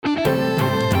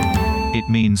It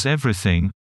means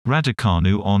everything.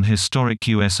 Raducanu on historic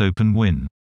US Open win.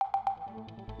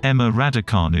 Emma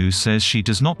Raducanu says she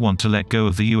does not want to let go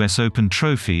of the US Open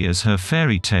trophy as her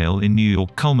fairy tale in New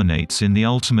York culminates in the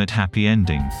ultimate happy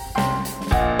ending.